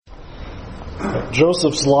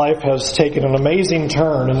Joseph's life has taken an amazing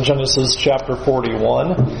turn in Genesis chapter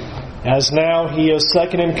 41, as now he is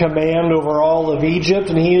second in command over all of Egypt,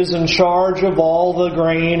 and he is in charge of all the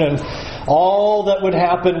grain and all that would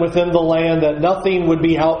happen within the land, that nothing would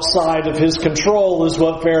be outside of his control, is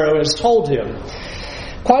what Pharaoh has told him.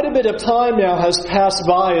 Quite a bit of time now has passed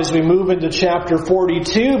by as we move into chapter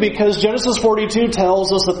 42, because Genesis 42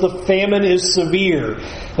 tells us that the famine is severe.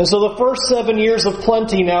 And so the first 7 years of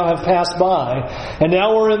plenty now have passed by. And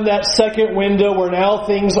now we're in that second window where now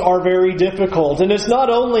things are very difficult. And it's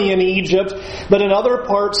not only in Egypt, but in other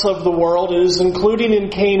parts of the world, it is including in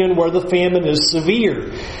Canaan where the famine is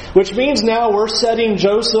severe. Which means now we're setting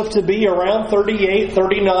Joseph to be around 38,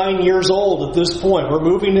 39 years old at this point. We're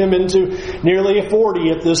moving him into nearly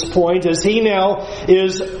 40 at this point, as he now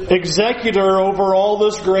is executor over all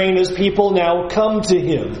this grain as people now come to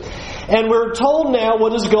him. And we're told now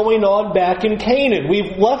what is going on back in Canaan.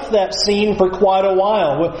 We've left that scene for quite a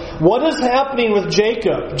while. What is happening with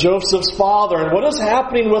Jacob, Joseph's father, and what is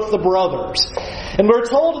happening with the brothers? And we're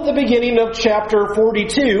told at the beginning of chapter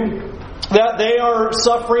 42 that they are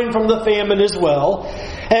suffering from the famine as well.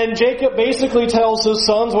 And Jacob basically tells his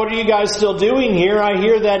sons, what are you guys still doing here? I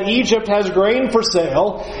hear that Egypt has grain for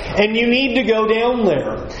sale, and you need to go down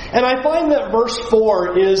there. And I find that verse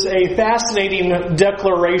 4 is a fascinating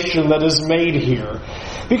declaration that is made here.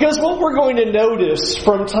 Because what we're going to notice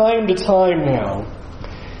from time to time now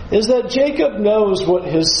is that Jacob knows what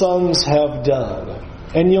his sons have done.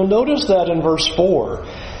 And you'll notice that in verse 4.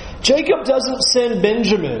 Jacob doesn't send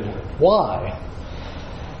Benjamin. Why?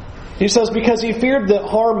 He says because he feared that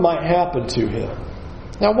harm might happen to him.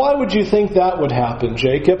 Now, why would you think that would happen,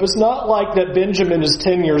 Jacob? It's not like that Benjamin is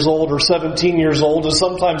 10 years old or 17 years old, as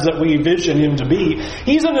sometimes that we envision him to be.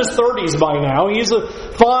 He's in his 30s by now. He's a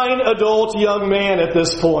fine adult young man at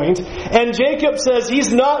this point. And Jacob says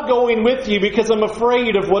he's not going with you because I'm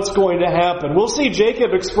afraid of what's going to happen. We'll see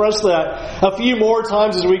Jacob express that a few more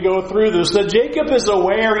times as we go through this. That Jacob is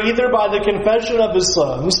aware, either by the confession of his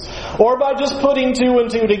sons or by just putting two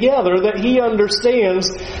and two together, that he understands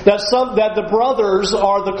that the brothers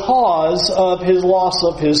are the cause of his loss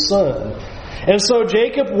of his son. And so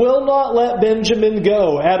Jacob will not let Benjamin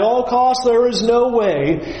go. At all costs, there is no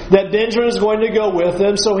way that Benjamin is going to go with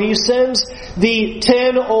him. So he sends the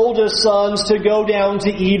 10 oldest sons to go down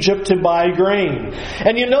to Egypt to buy grain.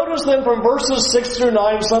 And you notice then from verses 6 through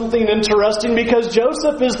 9 something interesting, because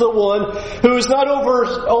Joseph is the one who is not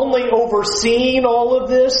only overseeing all of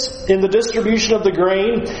this in the distribution of the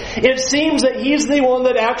grain. It seems that he's the one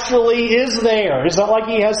that actually is there. It's not like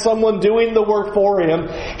he has someone doing the work for him.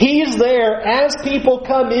 He's there as people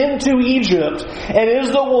come into Egypt, and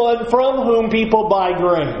is the one from whom people buy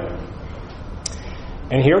grain.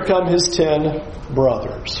 And here come his 10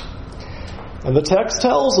 brothers. And the text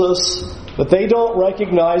tells us that they don't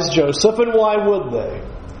recognize Joseph, and why would they?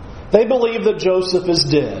 They believe that Joseph is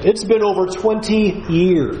dead. It's been over 20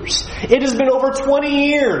 years. It has been over 20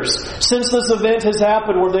 years since this event has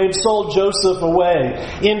happened where they'd sold Joseph away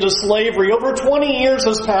into slavery. Over 20 years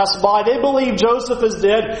has passed by. They believe Joseph is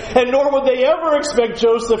dead, and nor would they ever expect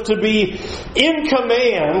Joseph to be in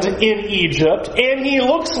command in Egypt. And he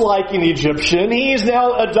looks like an Egyptian. He's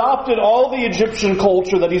now adopted all the Egyptian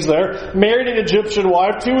culture that he's there, married an Egyptian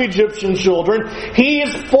wife, 2 Egyptian children. He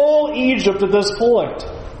is full Egypt at this point.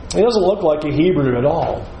 He doesn't look like a Hebrew at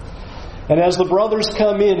all. And as the brothers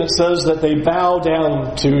come in, it says that they bow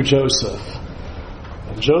down to Joseph.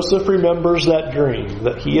 And Joseph remembers that dream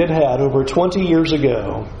that he had had over 20 years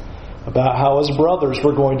ago about how his brothers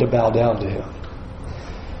were going to bow down to him.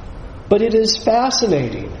 But it is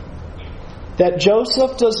fascinating that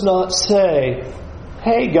Joseph does not say,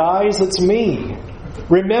 "Hey guys, it's me.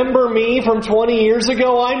 Remember me from 20 years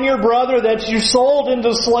ago? I'm your brother that you sold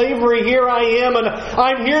into slavery. Here I am, and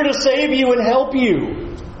I'm here to save you and help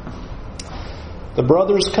you." The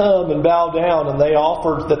brothers come and bow down, and they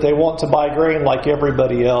offer that they want to buy grain like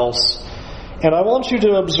everybody else. And I want you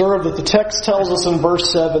to observe that the text tells us in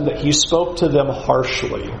verse 7 that he spoke to them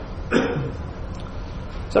harshly.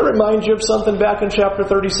 Does that remind you of something back in chapter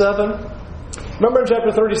 37? Remember in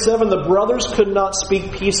chapter 37, the brothers could not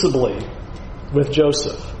speak peaceably with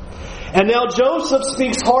Joseph. And now Joseph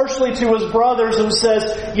speaks harshly to his brothers and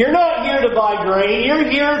says, "You're not here to buy grain. You're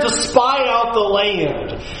here to spy out the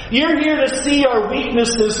land. You're here to see our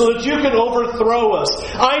weaknesses so that you can overthrow us.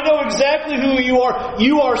 I know exactly who you are.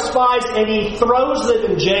 You are spies." And he throws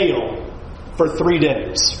them in jail for 3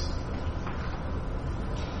 days.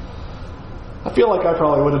 I feel like I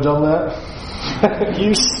probably would have done that.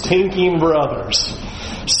 You stinking brothers.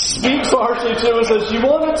 speaks harshly to him and says, you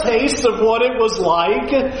want a taste of what it was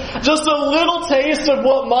like? Just a little taste of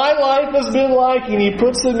what my life has been like? And he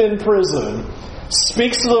puts him in prison,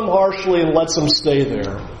 speaks to them harshly, and lets them stay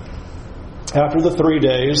there. After the 3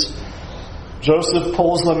 days, Joseph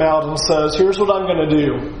pulls them out and says, here's what I'm going to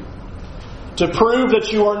do. To prove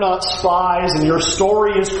that you are not spies and your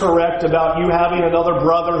story is correct about you having another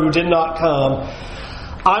brother who did not come,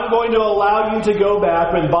 I'm going to allow you to go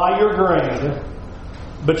back and buy your grain,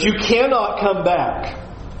 but you cannot come back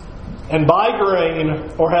and buy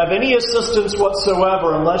grain or have any assistance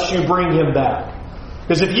whatsoever unless you bring him back.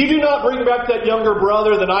 Because if you do not bring back that younger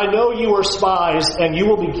brother, then I know you are spies and you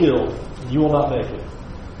will be killed. You will not make it.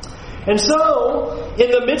 And so, in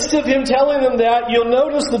the midst of him telling them that, you'll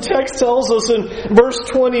notice the text tells us in verse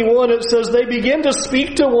 21, it says, they begin to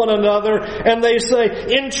speak to one another, and they say,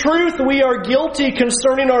 in truth we are guilty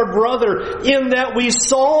concerning our brother, in that we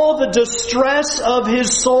saw the distress of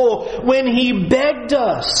his soul when he begged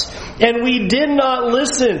us, and we did not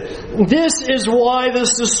listen. This is why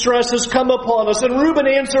this distress has come upon us. And Reuben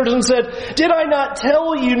answered and said, did I not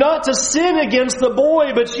tell you not to sin against the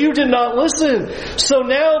boy, but you did not listen? So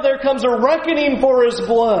now there comes a reckoning for his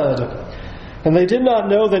blood. And they did not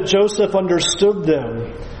know that Joseph understood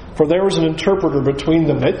them, for there was an interpreter between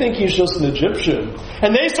them. They think he's just an Egyptian.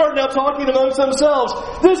 And they start now talking amongst themselves.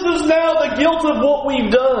 This is now the guilt of what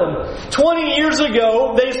we've done. 20 years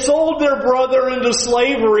ago, they sold their brother into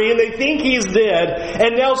slavery and they think he's dead.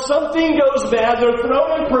 And now something goes bad. They're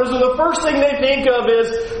thrown in prison. The first thing they think of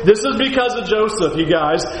is, this is because of Joseph, you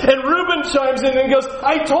guys. And Reuben chimes in and goes,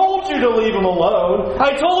 I told you to leave him alone.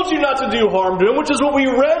 I told you not to do harm to him, which is what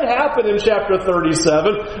we read happen in chapter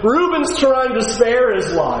 37. Reuben's trying to spare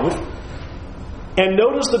his life. And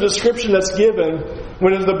notice the description that's given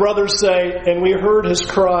when the brothers say, and we heard his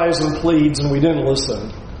cries and pleads and we didn't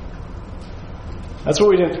listen. That's what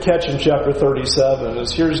we didn't catch in chapter 37,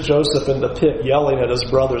 is here's Joseph in the pit yelling at his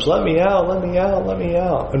brothers, let me out, let me out, let me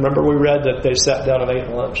out. And remember we read that they sat down and ate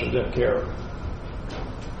lunch and didn't care.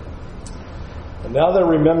 And now they're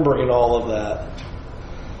remembering all of that.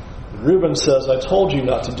 Reuben says, I told you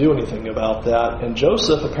not to do anything about that. And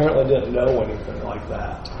Joseph apparently didn't know anything like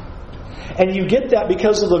that. And you get that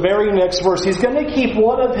because of the very next verse. He's going to keep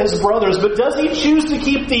one of his brothers, but does he choose to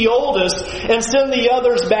keep the oldest and send the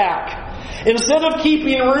others back? Instead of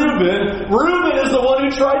keeping Reuben, Reuben is the one who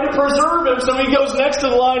tried to preserve him, so he goes next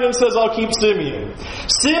in line and says, I'll keep Simeon.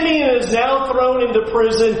 Simeon is now thrown into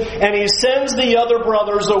prison, and he sends the other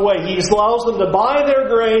brothers away. He allows them to buy their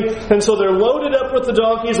grain, and so they're loaded up with the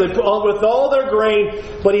donkeys with all their grain,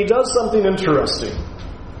 but he does something interesting.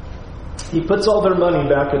 He puts all their money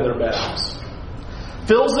back in their bags.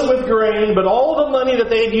 Fills it with grain, but all the money that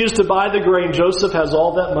they had used to buy the grain, Joseph has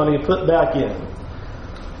all that money put back in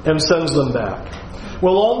and sends them back.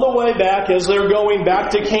 Well, on the way back, as they're going back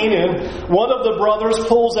to Canaan, one of the brothers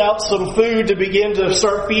pulls out some food to begin to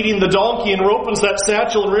start feeding the donkey and opens that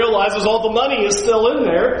satchel and realizes all the money is still in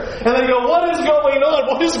there. And they go, what is going on?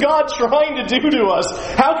 What is God trying to do to us?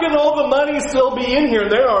 How can all the money still be in here?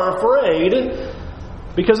 And they are afraid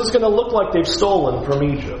because it's going to look like they've stolen from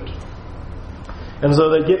Egypt. And so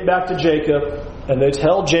they get back to Jacob and they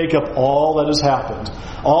tell Jacob all that has happened.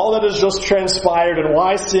 All that has just transpired and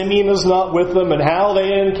why Simeon is not with them and how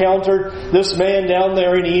they encountered this man down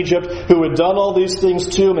there in Egypt who had done all these things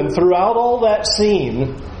to him. And throughout all that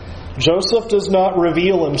scene, Joseph does not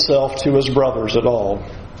reveal himself to his brothers at all.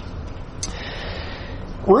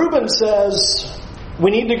 Reuben says,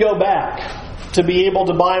 we need to go back to be able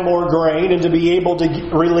to buy more grain and to be able to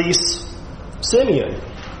release Simeon.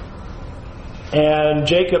 And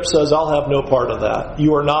Jacob says, I'll have no part of that.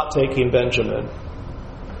 You are not taking Benjamin.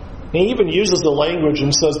 He even uses the language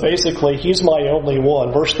and says, basically, he's my only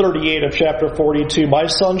one. Verse 38 of chapter 42, my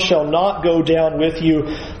son shall not go down with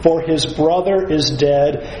you, for his brother is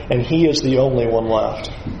dead, and he is the only one left.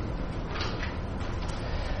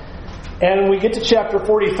 And we get to chapter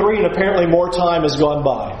 43, and apparently more time has gone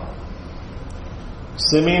by.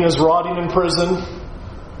 Simeon is rotting in prison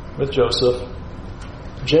with Joseph.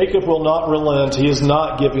 Jacob will not relent. He is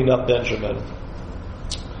not giving up Benjamin.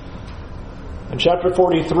 In chapter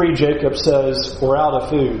 43, Jacob says, we're out of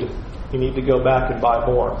food. You need to go back and buy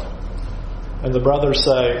more. And the brothers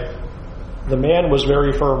say, the man was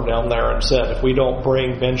very firm down there and said, if we don't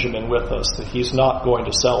bring Benjamin with us, that he's not going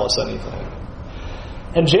to sell us anything.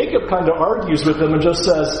 And Jacob kind of argues with them and just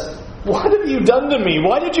says, what have you done to me?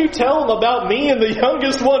 Why did you tell them about me and the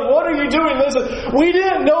youngest one? What are you doing? Listen, we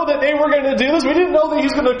didn't know that they were going to do this. We didn't know that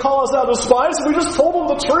he's going to call us out as spies. We just told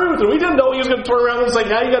them the truth. And we didn't know he was going to turn around and say,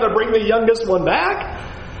 now you got to bring the youngest one back.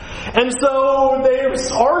 And so they're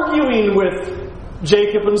arguing with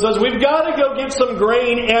Jacob and says, we've got to go get some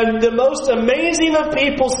grain. And the most amazing of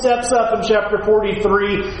people steps up in chapter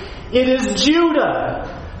 43. It is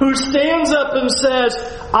Judah who stands up and says,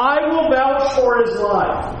 I will vouch for his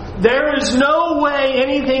life. There is no way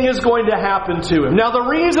anything is going to happen to him. Now the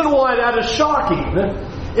reason why that is shocking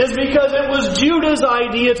is because it was Judah's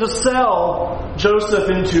idea to sell Joseph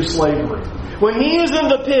into slavery. When he is in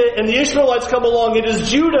the pit and the Ishmaelites come along, it is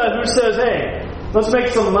Judah who says, hey, let's make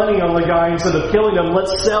some money on the guy instead of killing him.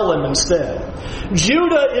 Let's sell him instead.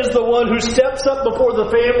 Judah is the one who steps up before the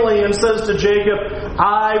family and says to Jacob,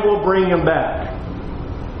 I will bring him back.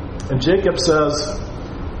 And Jacob says,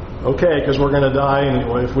 okay, because we're going to die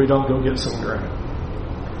anyway if we don't go get some grain.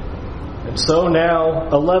 And so now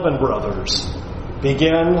 11 brothers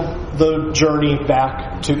begin the journey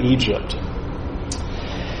back to Egypt.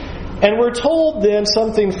 And we're told then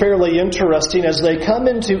something fairly interesting as they come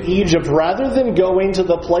into Egypt, rather than going to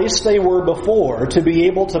the place they were before to be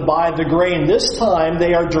able to buy the grain, this time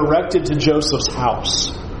they are directed to Joseph's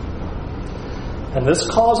house. And this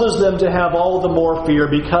causes them to have all the more fear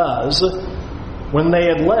because when they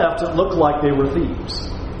had left, it looked like they were thieves.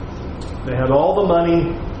 They had all the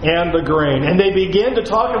money and the grain. And they begin to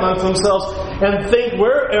talk amongst themselves and think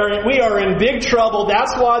we are in big trouble.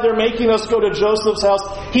 That's why they're making us go to Joseph's house.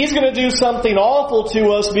 He's going to do something awful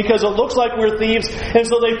to us because it looks like we're thieves. And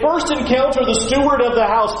so they first encounter the steward of the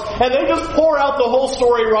house and they just pour out the whole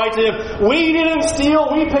story right to him. We didn't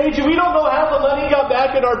steal. We paid you. We don't know how the money got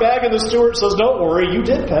back in our bag. And the steward says, don't worry, you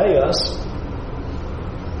did pay us.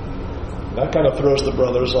 That kind of throws the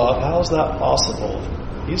brothers off. How is that possible?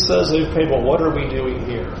 He says they've paid, well, what are we doing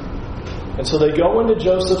here? And so they go into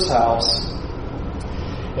Joseph's house,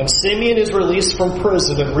 and Simeon is released from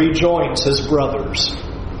prison and rejoins his brothers.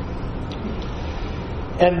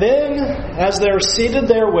 And then, as they're seated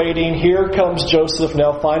there waiting, here comes Joseph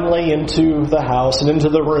now finally into the house and into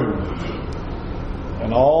the room.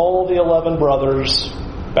 And all the 11 brothers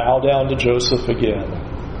bow down to Joseph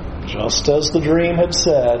again. Just as the dream had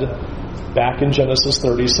said, back in Genesis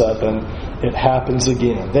 37, it happens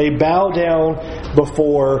again. They bow down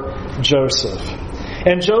before Joseph.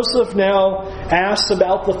 And Joseph now asks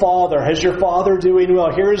about the father. Is your father doing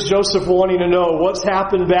well? Here is Joseph wanting to know what's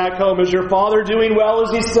happened back home. Is your father doing well?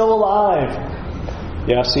 Is he still alive?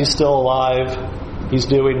 Yes, he's still alive. He's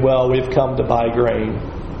doing well. We've come to buy grain.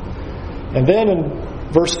 And then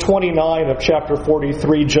in verse 29 of chapter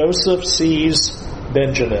 43, Joseph sees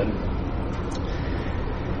Benjamin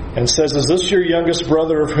and says, is this your youngest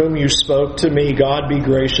brother of whom you spoke to me? God be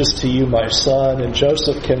gracious to you, my son. And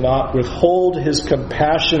Joseph cannot withhold his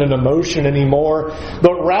compassion and emotion anymore.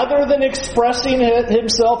 But rather than expressing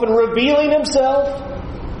himself and revealing himself,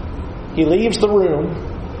 he leaves the room.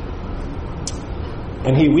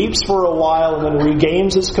 And he weeps for a while and then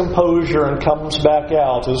regains his composure and comes back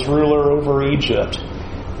out as ruler over Egypt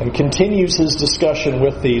and continues his discussion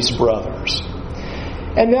with these brothers.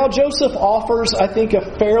 And now Joseph offers, I think,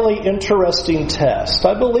 a fairly interesting test.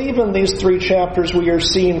 I believe in these 3 chapters we are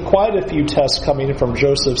seeing quite a few tests coming from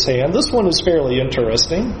Joseph's hand. This one is fairly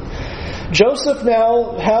interesting. Joseph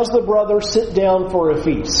now has the brothers sit down for a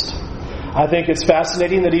feast. I think it's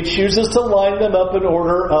fascinating that he chooses to line them up in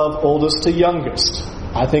order of oldest to youngest.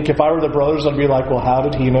 I think if I were the brothers, I'd be like, well, how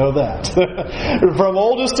did he know that? From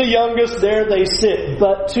oldest to youngest, there they sit.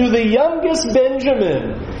 But to the youngest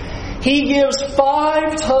Benjamin, he gives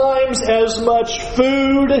 5 times as much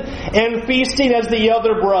food and feasting as the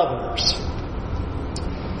other brothers.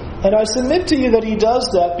 And I submit to you that he does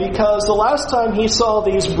that because the last time he saw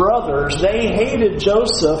these brothers, they hated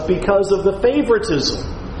Joseph because of the favoritism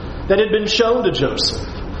that had been shown to Joseph.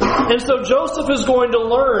 And so Joseph is going to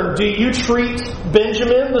learn, do you treat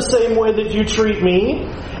Benjamin the same way that you treat me?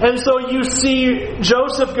 And so you see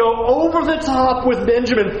Joseph go over the top with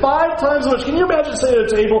Benjamin 5 times as much. Can you imagine sitting at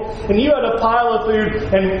a table and you had a pile of food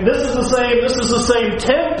and this is the same,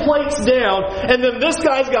 10 plates down, and then this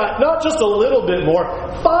guy's got not just a little bit more,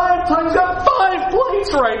 5 times, got 5 plates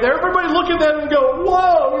right there. Everybody look at that and go,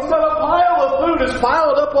 whoa, he's got a pile of food, it's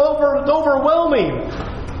piled up over, it's overwhelming.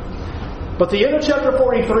 But the end of chapter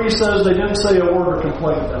 43 says they didn't say a word or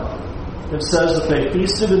complaint about it. It says that they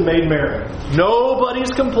feasted and made merry.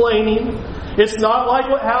 Nobody's complaining. It's not like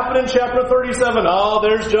what happened in chapter 37. Oh,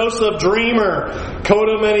 there's Joseph, dreamer, coat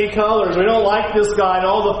of many colors. We don't like this guy and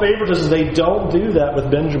all the favoritism. They don't do that with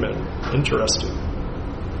Benjamin. Interesting.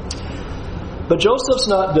 But Joseph's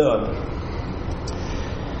not done.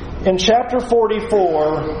 In chapter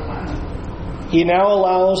 44, he now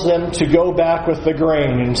allows them to go back with the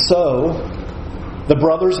grain. And so, the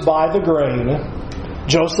brothers buy the grain.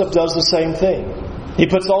 Joseph does the same thing. He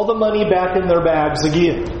puts all the money back in their bags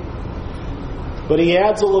again. But he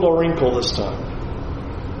adds a little wrinkle this time.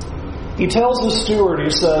 He tells the steward, he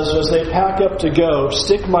says, as they pack up to go,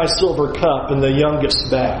 stick my silver cup in the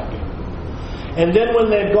youngest bag. And then when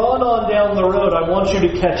they've gone on down the road, I want you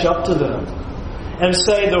to catch up to them and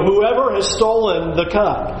say that whoever has stolen the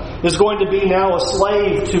cup is going to be now a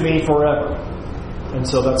slave to me forever. And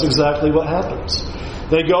so that's exactly what happens.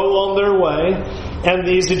 They go on their way, and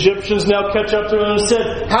these Egyptians now catch up to them and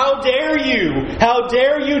said, how dare you? How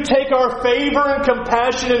dare you take our favor and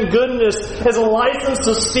compassion and goodness as a license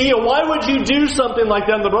to steal? Why would you do something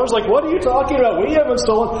like that? And the brother's like, what are you talking about? We haven't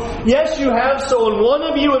stolen. Yes, you have stolen. One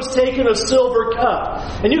of you has taken a silver cup.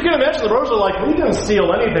 And you can imagine the brothers are like, we didn't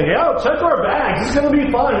steal anything. Yeah, check our bags. It's going to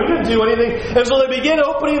be fine. We didn't do anything. And so they begin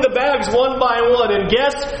opening the bags one by one. And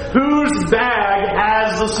guess whose bag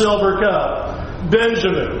has the silver cup?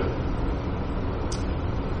 Benjamin.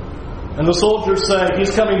 And the soldiers say, he's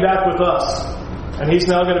coming back with us. And he's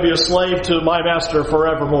now going to be a slave to my master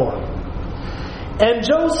forevermore. And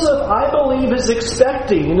Joseph, I believe, is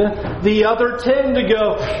expecting the other 10 to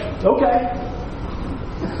go, okay.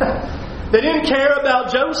 They didn't care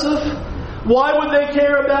about Joseph. Why would they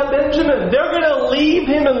care about Benjamin? They're going to leave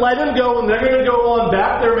him and let him go, and they're going to go on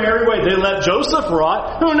back their merry way. They let Joseph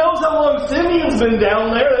rot. Who knows how long Simeon's been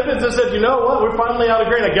down there? They just said, you know what? We're finally out of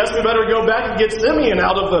grain. I guess we better go back and get Simeon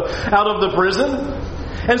out of the prison.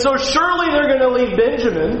 And so surely they're going to leave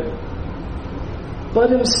Benjamin. But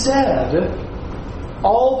instead,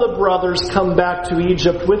 all the brothers come back to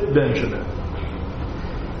Egypt with Benjamin.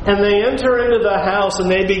 And they enter into the house and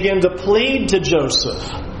they begin to plead to Joseph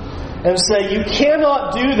and say, you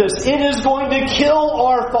cannot do this. It is going to kill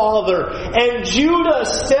our father. And Judah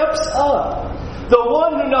steps up. The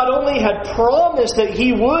one who not only had promised that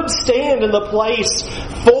he would stand in the place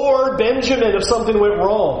for Benjamin if something went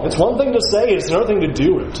wrong. It's one thing to say it, it's another thing to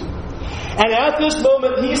do it. And at this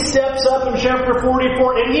moment, he steps up in chapter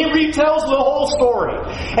 44 and he retells the whole story.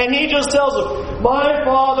 And he just tells them, my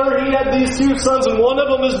father, he had these 2 sons and one of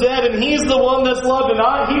them is dead and he's the one that's loved. And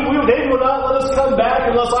they would not let us come back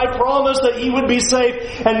unless I promised that he would be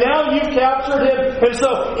safe. And now you've captured him. And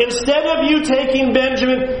so instead of you taking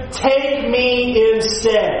Benjamin, take me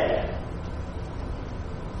instead.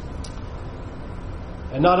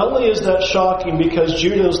 And not only is that shocking because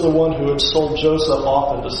Judah is the one who had sold Joseph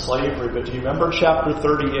off into slavery, but do you remember chapter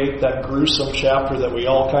 38, that gruesome chapter that we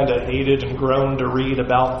all kind of hated and groaned to read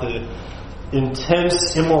about the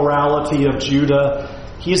intense immorality of Judah?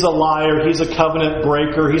 He's a liar, he's a covenant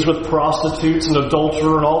breaker, he's with prostitutes and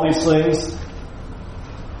adulterer and all these things.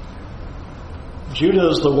 Judah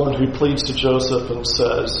is the one who pleads to Joseph and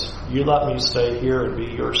says, you let me stay here and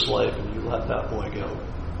be your slave, and you let that boy go.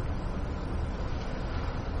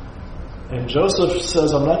 And Joseph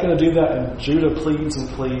says, I'm not going to do that. And Judah pleads and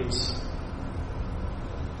pleads.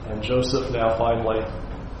 And Joseph now finally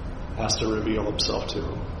has to reveal himself to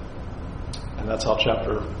him. And that's how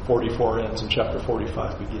chapter 44 ends and chapter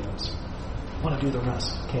 45 begins. I want to do the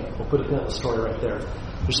rest. Can't. We'll put it in the story right there.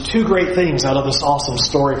 There's 2 great things out of this awesome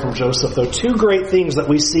story from Joseph, though. 2 great things that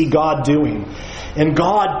we see God doing. And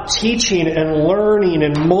God teaching and learning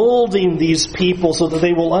and molding these people so that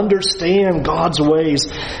they will understand God's ways.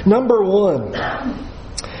 Number 1,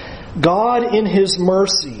 God in His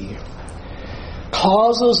mercy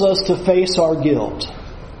causes us to face our guilt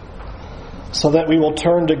so that we will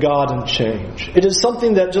turn to God and change. It is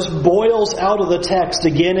something that just boils out of the text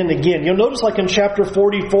again and again. You'll notice like in chapter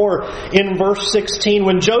 44 in verse 16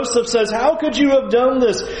 when Joseph says, how could you have done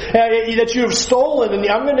this? That you have stolen and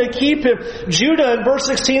I'm going to keep him. Judah in verse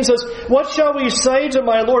 16 says, what shall we say to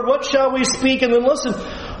my Lord? What shall we speak? And then listen,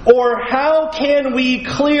 or how can we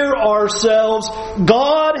clear ourselves?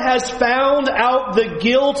 God has found out the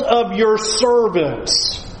guilt of your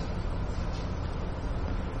servants.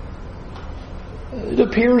 It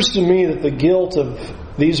appears to me that the guilt of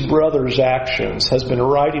these brothers' actions has been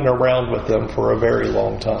riding around with them for a very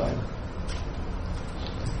long time.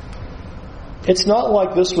 It's not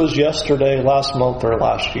like this was yesterday, last month, or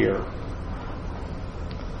last year.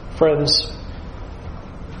 Friends,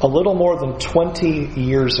 a little more than 20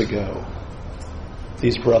 years ago,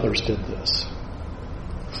 these brothers did this.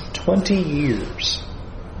 20 years.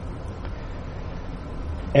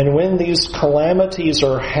 And when these calamities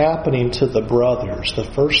are happening to the brothers, the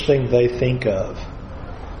first thing they think of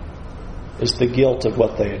is the guilt of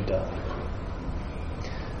what they had done.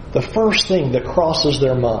 The first thing that crosses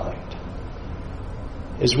their mind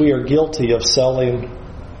is we are guilty of selling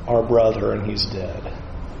our brother and he's dead.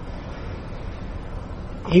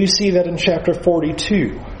 You see that in chapter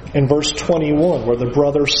 42. in verse 21, where the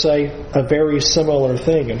brothers say a very similar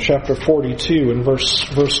thing. In chapter 42, in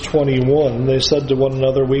verse 21, they said to one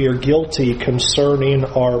another, "We are guilty concerning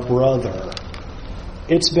our brother."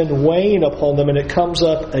 It's been weighing upon them, and it comes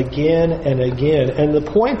up again and again. And the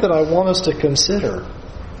point that I want us to consider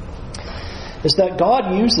is that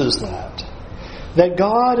God uses that. That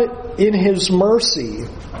God, in His mercy,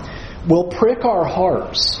 will prick our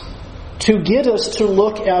hearts to get us to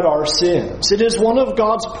look at our sins. It is one of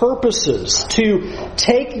God's purposes to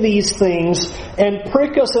take these things and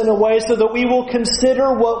prick us in a way so that we will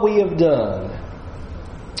consider what we have done.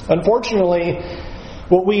 Unfortunately,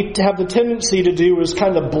 what we have the tendency to do is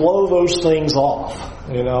kind of blow those things off.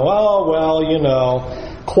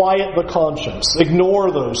 Quiet the conscience.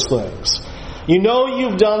 Ignore those things. You know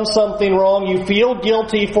you've done something wrong. You feel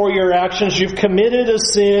guilty for your actions. You've committed a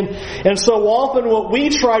sin. And so often what we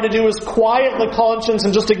try to do is quiet the conscience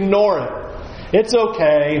and just ignore it. It's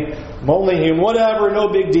okay. I'm only human. Whatever. No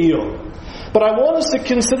big deal. But I want us to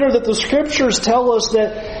consider that the Scriptures tell us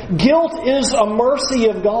that guilt is a mercy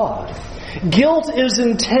of God. Guilt is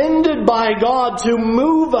intended by God to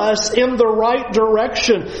move us in the right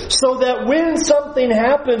direction so that when something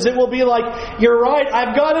happens, it will be like, you're right,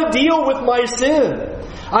 I've got to deal with my sin.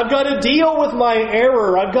 I've got to deal with my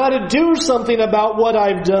error. I've got to do something about what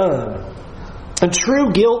I've done. And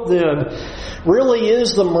true guilt then really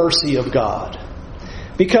is the mercy of God.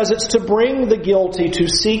 Because it's to bring the guilty to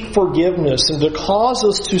seek forgiveness and to cause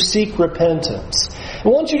us to seek repentance. I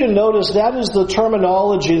want you to notice that is the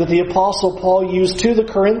terminology that the Apostle Paul used to the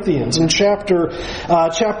Corinthians in chapter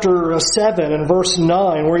 7 and verse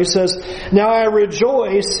 9, where he says, "Now I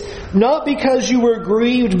rejoice, not because you were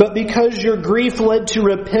grieved, but because your grief led to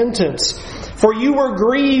repentance. For you were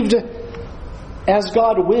grieved as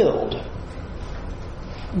God willed."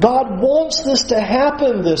 God wants this to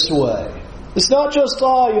happen this way. It's not just,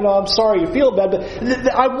 I'm sorry you feel bad, but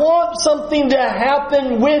I want something to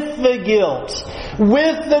happen with the guilt,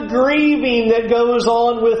 with the grieving that goes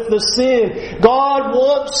on with the sin. God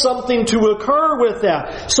wants something to occur with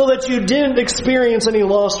that, so that you didn't experience any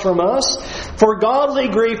loss from us. For godly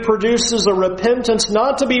grief produces a repentance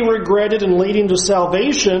not to be regretted and leading to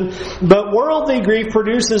salvation, but worldly grief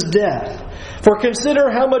produces death. For consider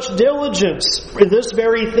how much diligence in this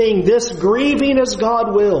very thing, this grieving as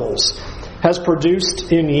God wills, has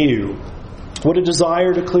produced in you. What a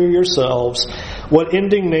desire to clear yourselves, what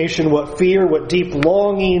indignation, what fear, what deep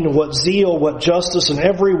longing, what zeal, what justice, in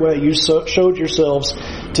every way you showed yourselves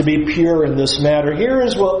to be pure in this matter. Here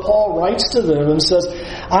is what Paul writes to them and says,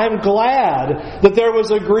 I'm glad that there was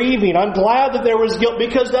a grieving. I'm glad that there was guilt,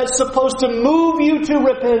 because that's supposed to move you to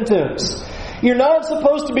repentance. You're not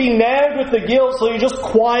supposed to be nagged with the guilt so you just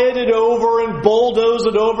quiet it over and bulldoze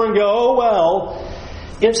it over and go, oh well.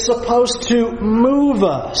 It's supposed to move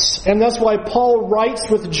us. And that's why Paul writes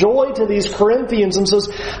with joy to these Corinthians and says,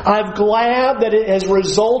 I'm glad that it has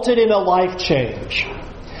resulted in a life change.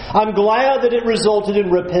 I'm glad that it resulted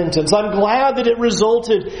in repentance. I'm glad that it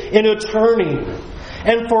resulted in a turning.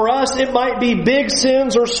 And for us, it might be big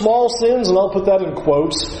sins or small sins, and I'll put that in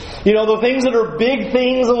quotes. The things that are big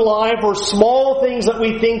things in life, or small things that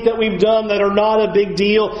we think that we've done that are not a big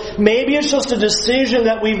deal. Maybe it's just a decision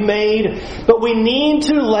that we've made, but we need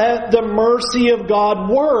to let the mercy of God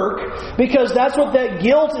work, because that's what that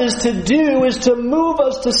guilt is to do, is to move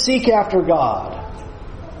us to seek after God.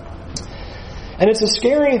 And it's a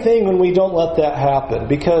scary thing when we don't let that happen,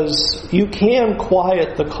 because you can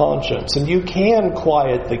quiet the conscience and you can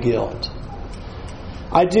quiet the guilt.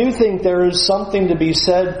 I do think there is something to be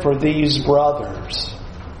said for these brothers.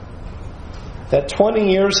 That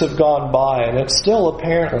 20 years have gone by and it's still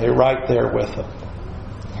apparently right there with them.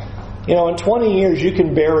 In 20 years you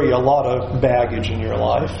can bury a lot of baggage in your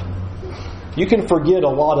life. You can forget a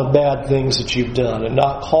lot of bad things that you've done and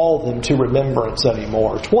not call them to remembrance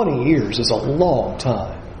anymore. 20 years is a long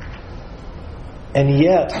time. And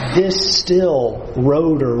yet, this still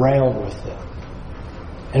rode around with them.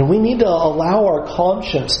 And we need to allow our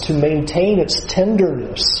conscience to maintain its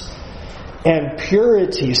tenderness and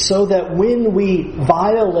purity, so that when we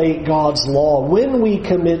violate God's law, when we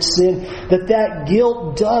commit sin, that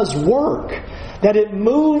guilt does work. That it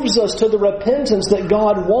moves us to the repentance that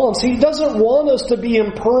God wants. He doesn't want us to be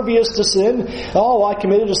impervious to sin. Oh, I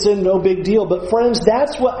committed a sin, no big deal. But friends,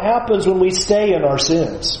 that's what happens when we stay in our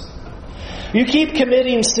sins. You keep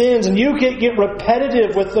committing sins and you get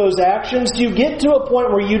repetitive with those actions. You get to a point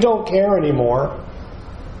where you don't care anymore.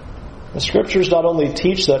 The Scriptures not only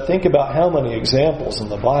teach that, think about how many examples in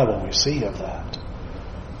the Bible we see of that.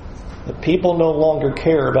 that people no longer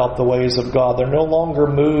care about the ways of God. They're no longer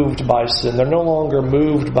moved by sin. They're no longer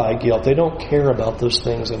moved by guilt. They don't care about those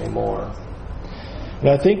things anymore. And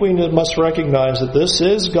I think we must recognize that this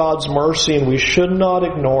is God's mercy, and we should not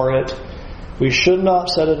ignore it. We should not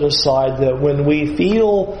set it aside, that when we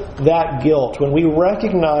feel that guilt, when we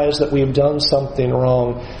recognize that we've done something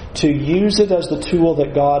wrong, to use it as the tool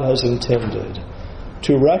that God has intended,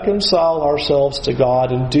 to reconcile ourselves to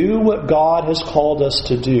God and do what God has called us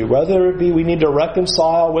to do. Whether it be we need to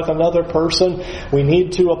reconcile with another person, we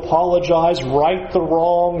need to apologize, right the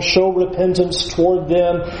wrong, show repentance toward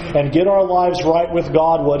them, and get our lives right with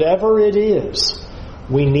God, whatever it is,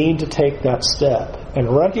 we need to take that step and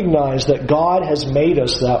recognize that God has made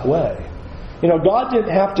us that way. You know, God didn't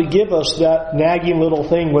have to give us that nagging little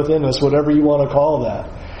thing within us, whatever you want to call that.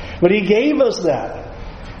 But He gave us that,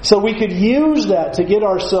 so we could use that to get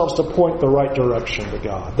ourselves to point the right direction to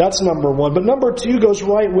God. That's number one. But number two goes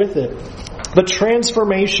right with it. The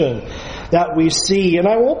transformation that we see. And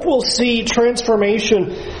I hope we'll see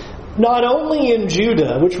transformation not only in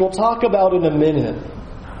Judah, which we'll talk about in a minute,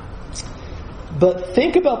 but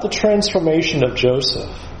think about the transformation of Joseph.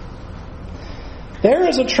 There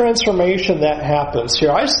is a transformation that happens here.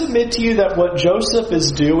 I submit to you that what Joseph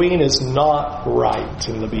is doing is not right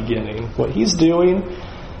in the beginning. What he's doing,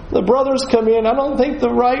 the brothers come in. I don't think the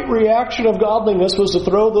right reaction of godliness was to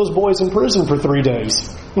throw those boys in prison for 3 days.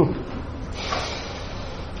 I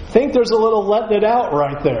think there's a little letting it out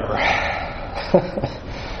right there.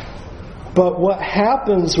 But what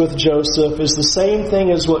happens with Joseph is the same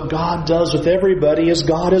thing as what God does with everybody, is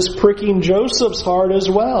God is pricking Joseph's heart as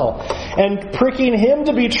well, and pricking him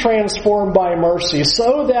to be transformed by mercy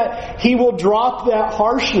so that he will drop that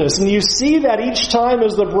harshness. And you see that each time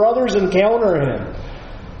as the brothers encounter him.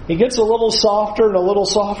 He gets a little softer and a little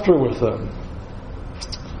softer with them.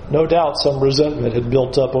 No doubt some resentment had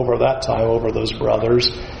built up over that time over those brothers,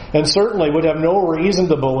 and certainly would have no reason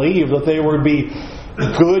to believe that they would be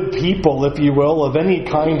good people, if you will, of any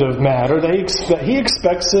kind of matter. He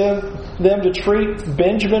expects them to treat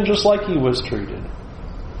Benjamin just like he was treated.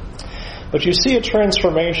 But you see a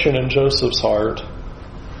transformation in Joseph's heart.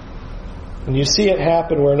 And you see it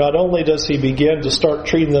happen where not only does he begin to start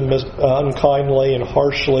treating them unkindly and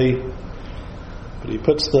harshly, but he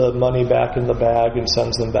puts the money back in the bag and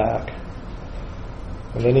sends them back.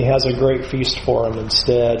 And then he has a great feast for them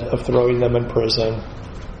instead of throwing them in prison.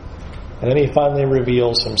 And then he finally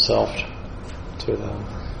reveals himself to them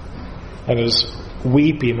and is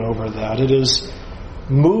weeping over that. It is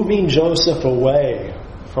moving Joseph away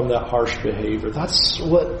from that harsh behavior. That's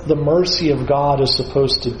what the mercy of God is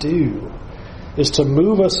supposed to do, is to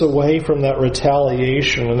move us away from that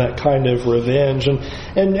retaliation and that kind of revenge.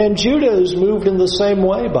 And Judah is moved in the same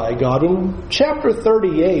way by God. In chapter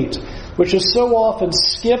 38, which is so often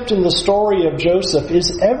skipped in the story of Joseph,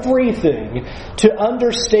 is everything to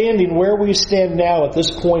understanding where we stand now at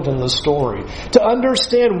this point in the story. To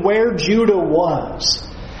understand where Judah was.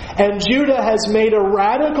 And Judah has made a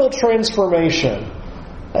radical transformation.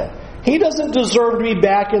 He doesn't deserve to be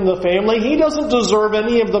back in the family. He doesn't deserve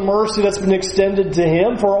any of the mercy that's been extended to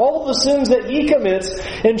him for all the sins that he commits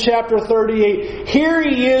in chapter 38. Here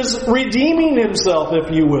he is redeeming himself, if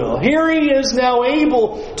you will. Here he is now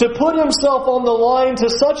able to put himself on the line to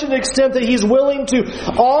such an extent that he's willing to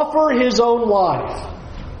offer his own life.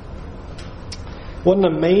 What an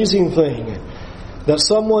amazing thing that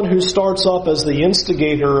someone who starts off as the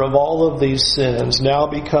instigator of all of these sins now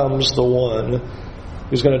becomes the one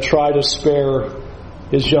who's going to try to spare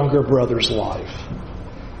his younger brother's life.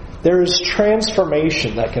 There is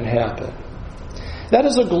transformation that can happen. That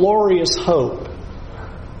is a glorious hope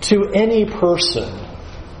to any person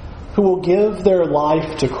who will give their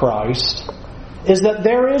life to Christ, is that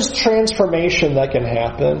there is transformation that can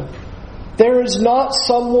happen. There is not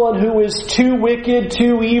someone who is too wicked,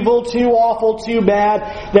 too evil, too awful, too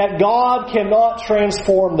bad, that God cannot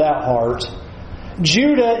transform that heart.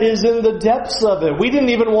 Judah is in the depths of it. We didn't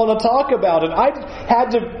even want to talk about it. I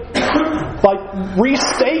had to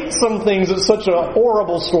restate some things. It's such a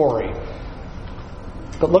horrible story.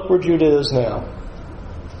 But look where Judah is now.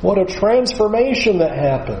 What a transformation that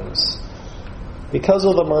happens because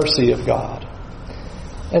of the mercy of God.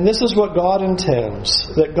 And this is what God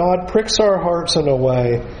intends, that God pricks our hearts in a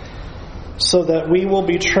way so that we will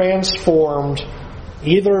be transformed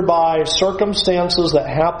either by circumstances that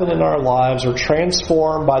happen in our lives or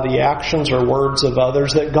transformed by the actions or words of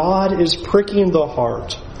others, that God is pricking the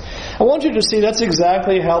heart. I want you to see that's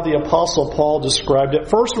exactly how the Apostle Paul described it.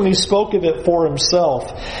 First, when he spoke of it for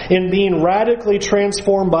himself, in being radically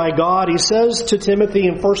transformed by God, he says to Timothy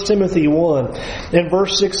in 1 Timothy 1, in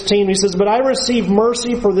verse 16, he says, "But I receive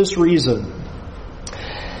mercy for this reason,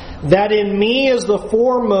 that in me as the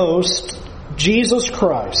foremost Jesus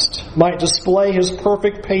Christ might display His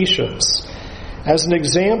perfect patience as an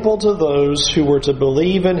example to those who were to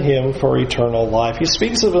believe in Him for eternal life." He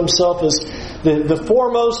speaks of Himself as the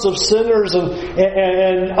foremost of sinners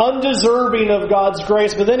and undeserving of God's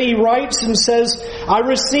grace. But then he writes and says, I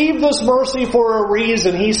received this mercy for a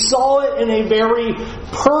reason. He saw it in a very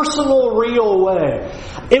personal, real way.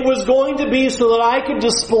 It was going to be so that I could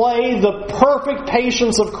display the perfect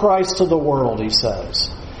patience of Christ to the world, he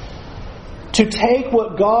says. To take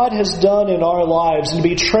what God has done in our lives and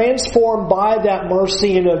be transformed by that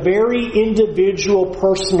mercy in a very individual,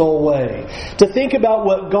 personal way. To think about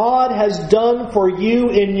what God has done for you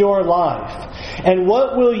in your life. And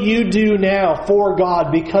what will you do now for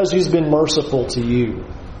God because He's been merciful to you?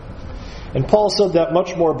 And Paul said that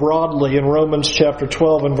much more broadly in Romans chapter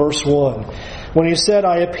 12 and verse 1. When he said,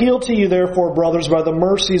 I appeal to you therefore, brothers, by the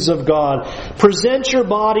mercies of God, present your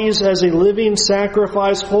bodies as a living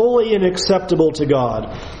sacrifice, holy and acceptable to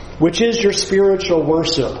God, which is your spiritual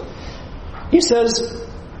worship. He says,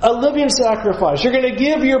 a living sacrifice. You're going to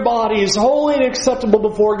give your bodies holy and acceptable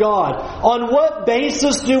before God. On what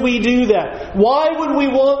basis do we do that? Why would we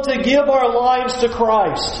want to give our lives to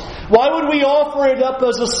Christ? Why would we offer it up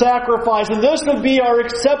as a sacrifice? And this would be our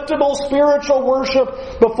acceptable spiritual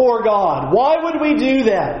worship before God. Why would we do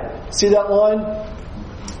that? See that line?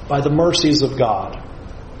 By the mercies of God.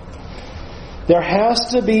 There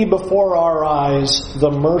has to be before our eyes the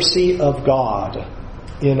mercy of God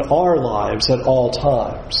in our lives at all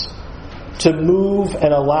times to move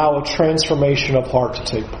and allow a transformation of heart to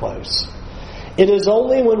take place. It is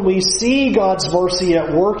only when we see God's mercy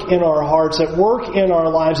at work in our hearts, at work in our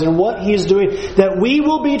lives, and what He's doing, that we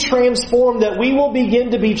will be transformed, that we will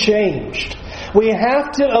begin to be changed. We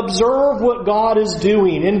have to observe what God is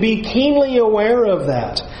doing and be keenly aware of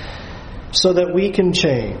that so that we can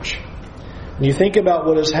change. When you think about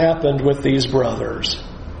what has happened with these brothers,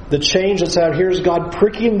 the change that's out here is God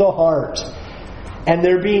pricking the heart. And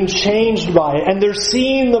they're being changed by it. And they're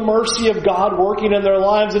seeing the mercy of God working in their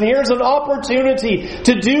lives. And here's an opportunity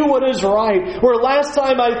to do what is right. Where last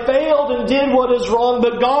time I failed and did what is wrong,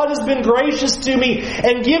 but God has been gracious to me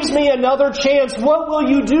and gives me another chance. What will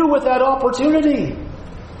you do with that opportunity?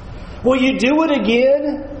 Will you do it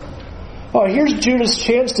again? Oh, here's Judah's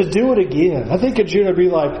chance to do it again. I think of Judah would be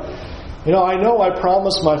like, I know I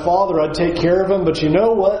promised my father I'd take care of him, but you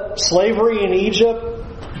know what? Slavery in Egypt,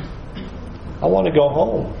 I want to go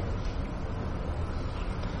home.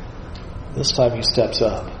 This time he steps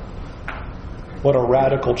up. What a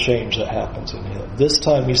radical change that happens in him. This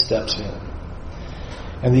time he steps in.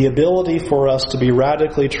 And the ability for us to be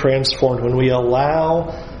radically transformed when we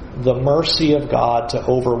allow the mercy of God to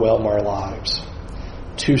overwhelm our lives.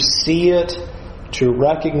 To see it, to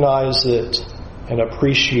recognize it, and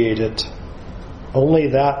appreciate it. Only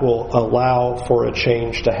that will allow for a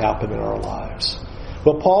change to happen in our lives.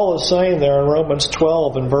 What Paul is saying there in Romans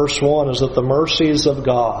 12 and verse 1 is that the mercies of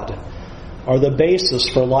God are the basis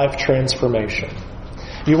for life transformation.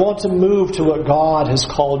 You want to move to what God has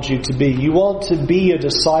called you to be. You want to be a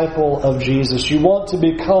disciple of Jesus. You want to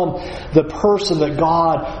become the person that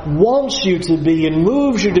God wants you to be and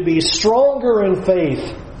moves you to be stronger in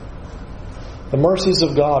faith. The mercies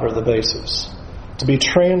of God are the basis. To be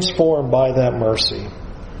transformed by that mercy.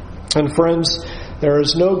 And friends, there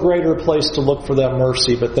is no greater place to look for that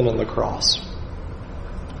mercy but than in the cross.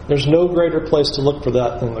 There's no greater place to look for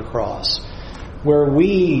that than the cross. Where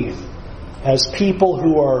we, as people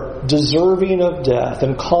who are deserving of death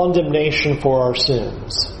and condemnation for our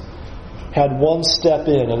sins, had one step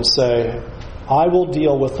in and say, I will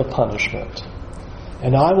deal with the punishment.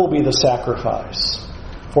 And I will be the sacrifice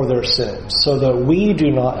for their sins, so that we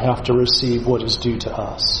do not have to receive what is due to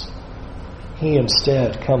us. He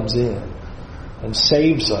instead comes in and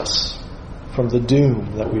saves us from the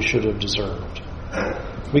doom that we should have deserved.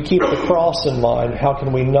 We keep the cross in mind. How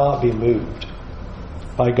can we not be moved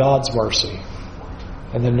by God's mercy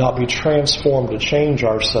and then not be transformed to change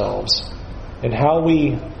ourselves in how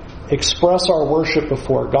we express our worship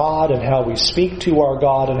before God and how we speak to our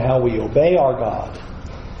God and how we obey our God,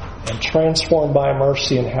 and transformed by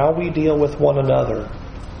mercy in how we deal with one another,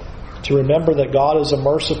 to remember that God is a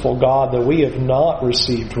merciful God, that we have not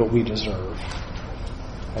received what we deserve.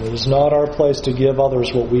 And it is not our place to give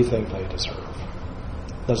others what we think they deserve.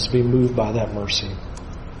 Let us be moved by that mercy.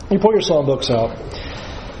 You pull your song books out.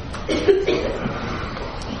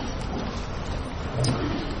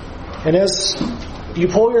 And as you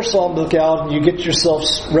pull your psalm book out and you get yourself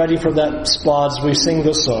ready for that spot as we sing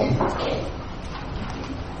this song,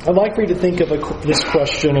 I'd like for you to think of this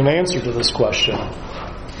question and answer to this question.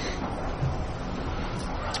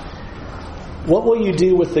 What will you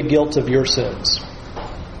do with the guilt of your sins?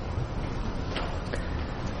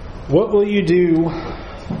 What will you do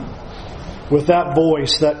with that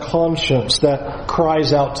voice, that conscience that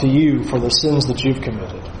cries out to you for the sins that you've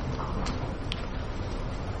committed?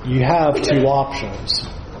 You have two options.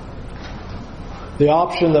 The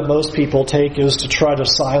option that most people take is to try to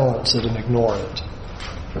silence it and ignore it.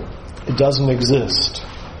 It doesn't exist.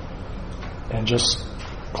 And just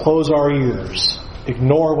close our ears,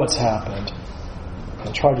 ignore what's happened,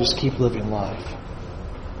 and try to just keep living life.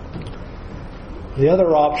 The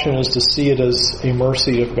other option is to see it as a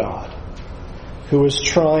mercy of God, who is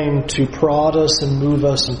trying to prod us and move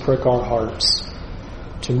us and prick our hearts,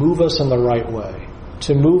 to move us in the right way,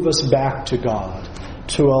 to move us back to God,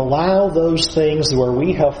 to allow those things where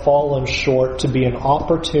we have fallen short to be an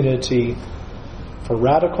opportunity for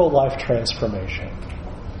radical life transformation.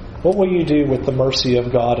 What will you do with the mercy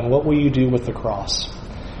of God, and what will you do with the cross?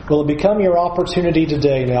 Will it become your opportunity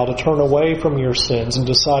today now to turn away from your sins and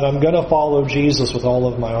decide, I'm going to follow Jesus with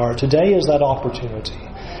all of my heart? Today is that opportunity.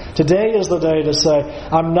 Today is the day to say,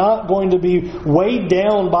 I'm not going to be weighed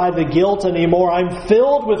down by the guilt anymore. I'm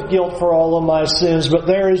filled with guilt for all of my sins, but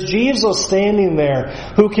there is Jesus standing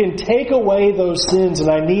there who can take away those sins, and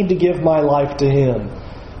I need to give my life to Him.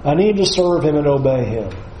 I need to serve Him and obey Him.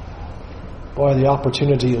 Boy, the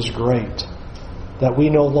opportunity is great. That we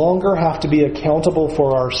no longer have to be accountable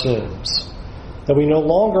for our sins. That we no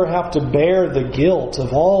longer have to bear the guilt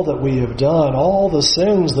of all that we have done, all the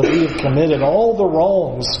sins that we have committed, all the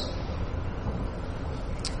wrongs.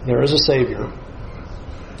 There is a Savior.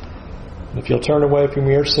 And if you'll turn away from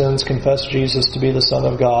your sins, confess Jesus to be the Son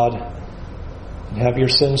of God, and have your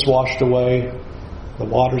sins washed away, the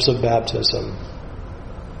waters of baptism,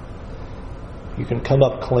 you can come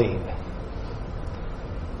up clean.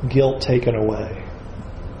 Guilt taken away.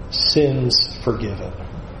 Sins forgiven.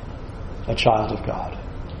 A child of God.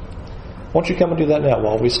 Won't you come and do that now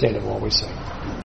while we stand and while we sing?